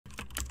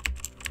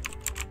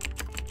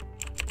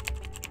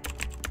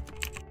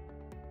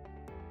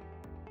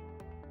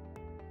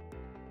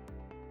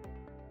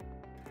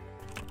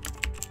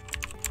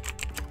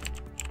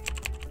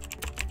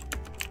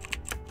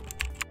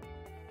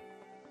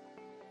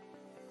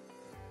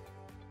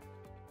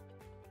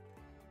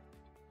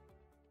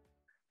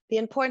the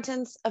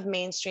importance of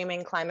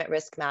mainstreaming climate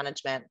risk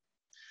management.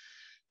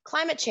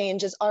 Climate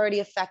change is already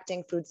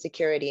affecting food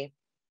security.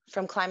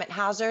 From climate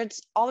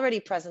hazards already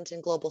present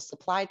in global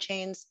supply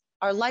chains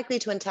are likely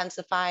to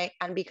intensify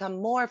and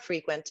become more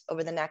frequent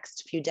over the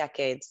next few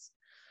decades.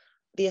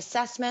 The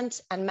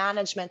assessment and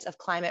management of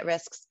climate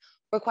risks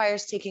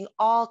requires taking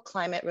all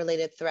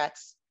climate-related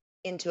threats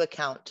into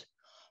account,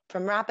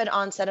 from rapid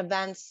onset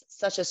events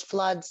such as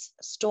floods,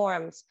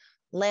 storms,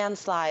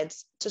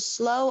 landslides, to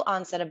slow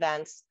onset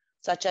events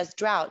such as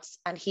droughts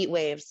and heat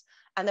waves,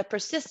 and the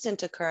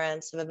persistent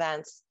occurrence of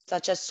events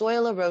such as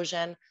soil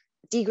erosion,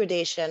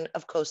 degradation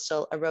of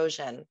coastal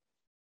erosion.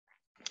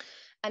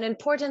 An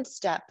important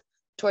step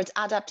towards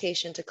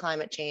adaptation to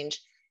climate change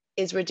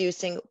is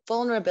reducing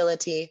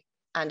vulnerability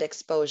and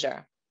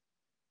exposure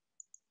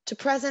to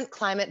present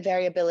climate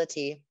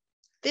variability.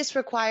 This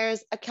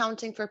requires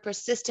accounting for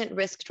persistent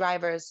risk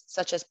drivers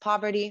such as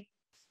poverty,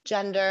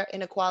 gender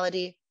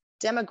inequality,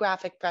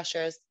 demographic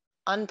pressures,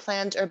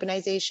 unplanned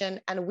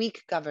urbanization, and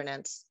weak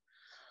governance.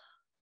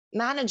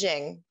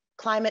 Managing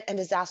climate and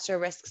disaster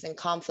risks in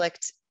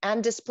conflict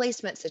and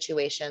displacement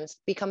situations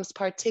becomes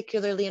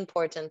particularly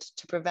important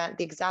to prevent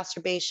the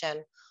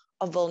exacerbation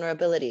of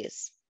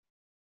vulnerabilities.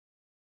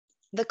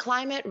 The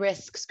climate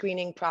risk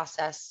screening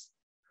process.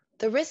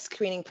 The risk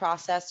screening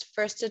process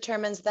first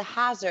determines the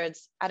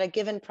hazards at a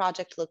given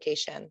project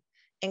location,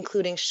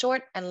 including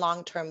short and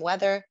long-term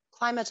weather,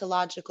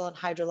 climatological and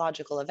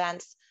hydrological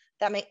events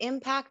that may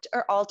impact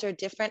or alter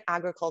different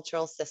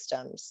agricultural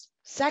systems.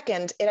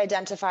 Second, it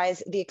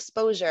identifies the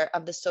exposure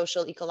of the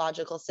social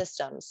ecological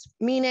systems,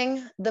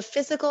 meaning the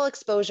physical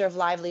exposure of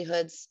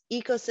livelihoods,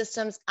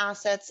 ecosystems,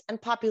 assets,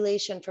 and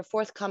population for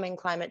forthcoming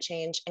climate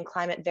change and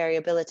climate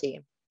variability.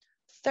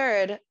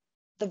 Third,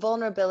 the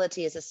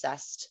vulnerability is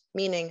assessed,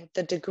 meaning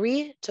the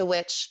degree to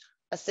which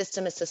a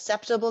system is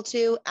susceptible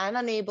to and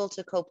unable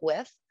to cope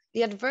with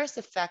the adverse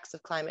effects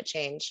of climate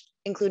change,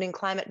 including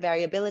climate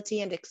variability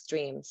and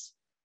extremes.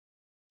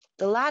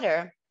 The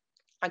latter,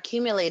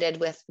 accumulated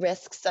with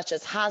risks such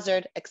as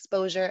hazard,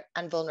 exposure,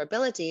 and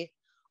vulnerability,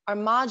 are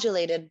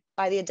modulated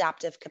by the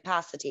adaptive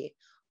capacity,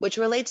 which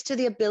relates to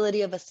the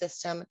ability of a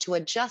system to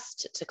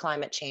adjust to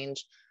climate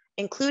change,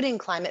 including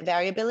climate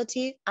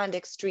variability and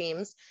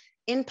extremes,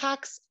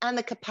 impacts, and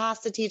the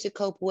capacity to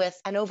cope with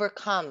and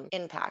overcome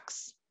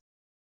impacts.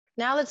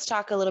 Now let's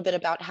talk a little bit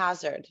about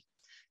hazard.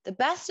 The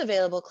best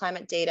available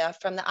climate data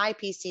from the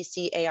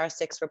IPCC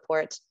AR6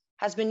 report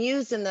has been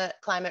used in the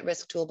Climate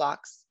Risk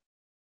Toolbox.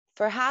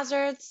 For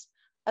hazards,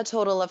 a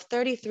total of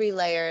 33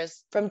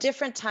 layers from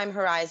different time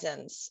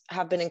horizons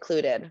have been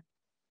included.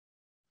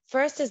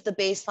 First is the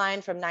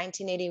baseline from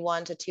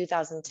 1981 to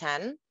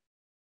 2010.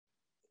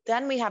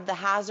 Then we have the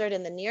hazard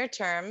in the near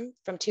term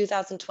from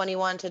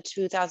 2021 to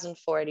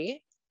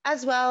 2040,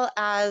 as well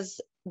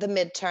as the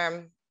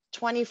midterm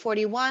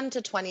 2041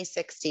 to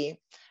 2060.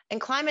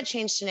 And climate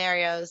change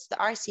scenarios, the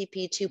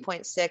RCP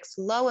 2.6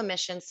 low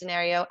emission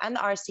scenario and the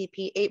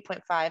RCP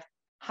 8.5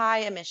 high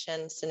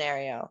emission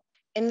scenario.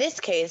 In this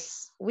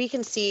case, we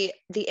can see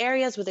the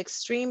areas with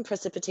extreme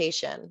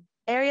precipitation,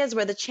 areas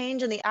where the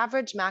change in the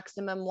average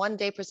maximum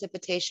one-day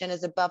precipitation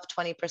is above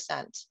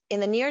 20%. In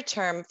the near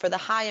term, for the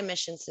high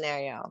emission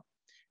scenario,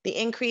 the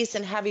increase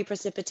in heavy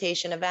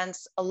precipitation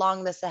events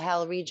along the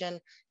Sahel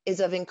region is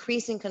of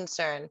increasing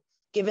concern,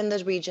 given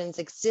the region's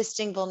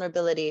existing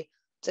vulnerability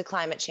to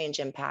climate change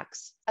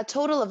impacts. A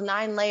total of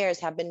 9 layers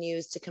have been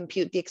used to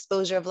compute the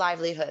exposure of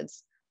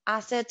livelihoods,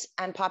 assets,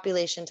 and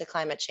population to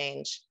climate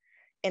change.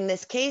 In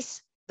this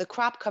case, the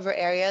crop cover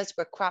areas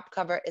where crop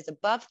cover is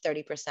above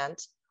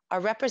 30% are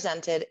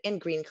represented in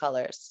green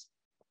colors.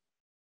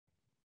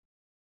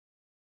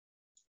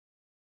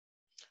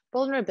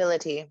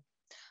 Vulnerability.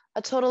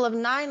 A total of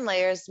 9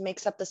 layers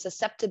makes up the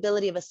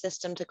susceptibility of a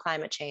system to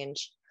climate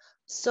change.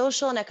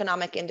 Social and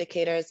economic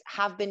indicators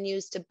have been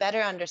used to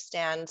better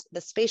understand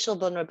the spatial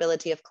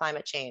vulnerability of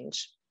climate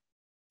change.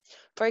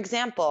 For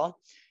example,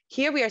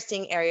 here we are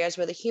seeing areas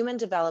where the Human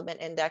Development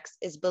Index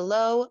is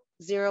below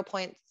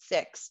 0.6,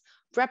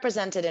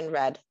 represented in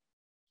red,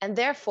 and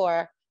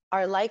therefore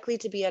are likely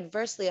to be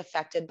adversely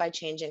affected by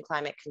changing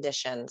climate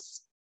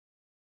conditions.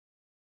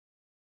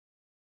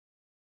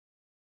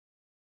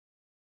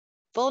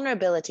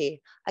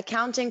 Vulnerability.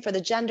 Accounting for the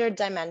gendered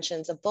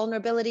dimensions of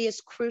vulnerability is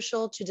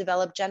crucial to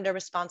develop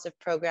gender-responsive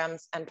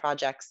programs and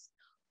projects.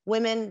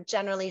 Women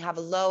generally have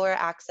lower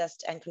access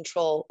and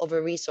control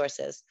over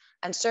resources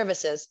and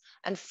services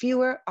and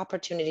fewer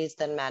opportunities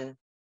than men.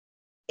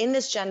 In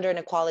this gender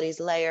inequalities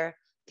layer,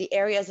 the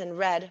areas in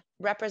red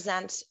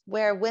represent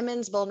where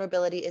women's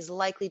vulnerability is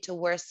likely to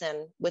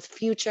worsen with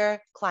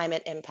future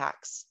climate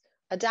impacts.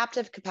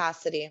 Adaptive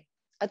capacity.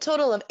 A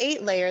total of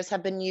 8 layers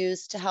have been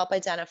used to help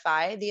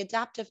identify the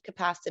adaptive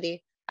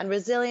capacity and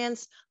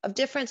resilience of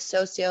different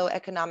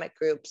socioeconomic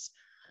groups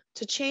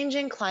to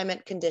changing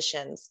climate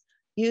conditions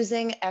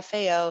using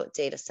FAO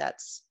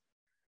datasets.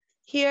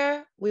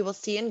 Here we will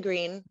see in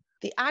green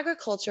the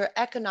agriculture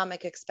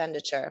economic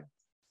expenditure,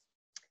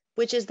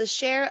 which is the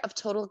share of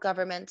total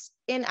government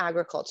in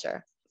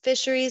agriculture,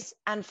 fisheries,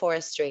 and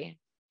forestry.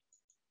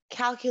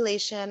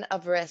 Calculation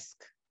of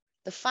risk.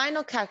 The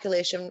final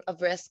calculation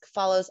of risk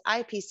follows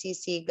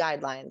IPCC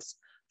guidelines.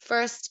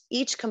 First,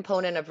 each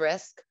component of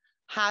risk,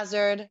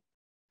 hazard,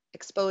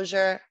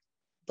 exposure,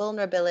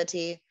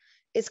 vulnerability,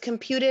 is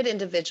computed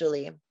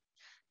individually.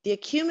 The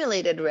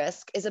accumulated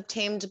risk is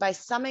obtained by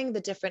summing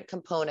the different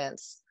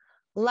components.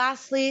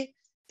 Lastly,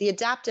 the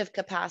adaptive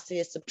capacity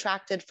is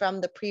subtracted from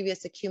the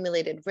previous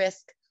accumulated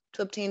risk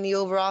to obtain the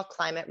overall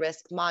climate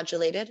risk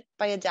modulated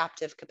by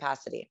adaptive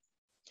capacity.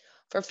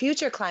 For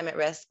future climate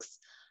risks,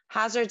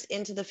 hazards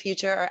into the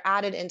future are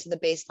added into the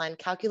baseline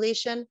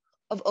calculation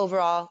of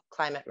overall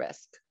climate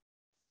risk.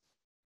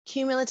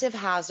 Cumulative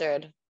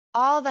hazard.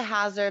 All the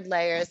hazard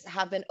layers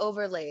have been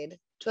overlaid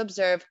to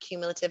observe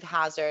cumulative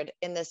hazard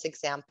in this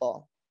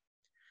example.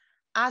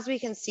 As we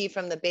can see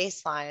from the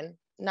baseline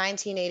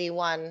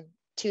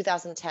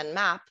 1981-2010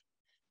 map,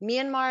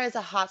 Myanmar is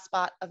a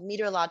hotspot of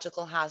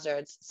meteorological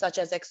hazards such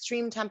as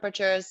extreme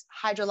temperatures,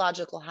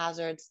 hydrological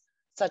hazards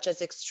such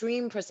as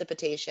extreme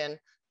precipitation,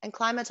 and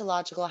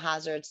climatological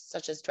hazards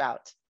such as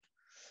drought.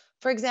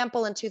 For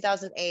example, in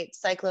 2008,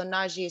 Cyclone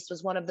Nargis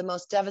was one of the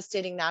most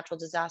devastating natural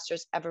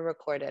disasters ever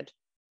recorded,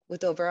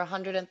 with over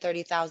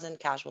 130,000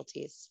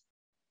 casualties.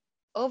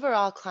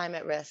 Overall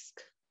climate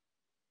risk.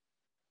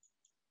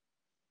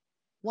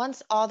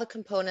 Once all the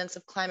components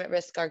of climate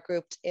risk are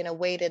grouped in a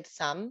weighted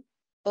sum,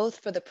 both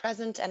for the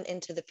present and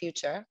into the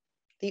future,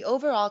 the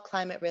overall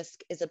climate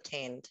risk is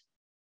obtained.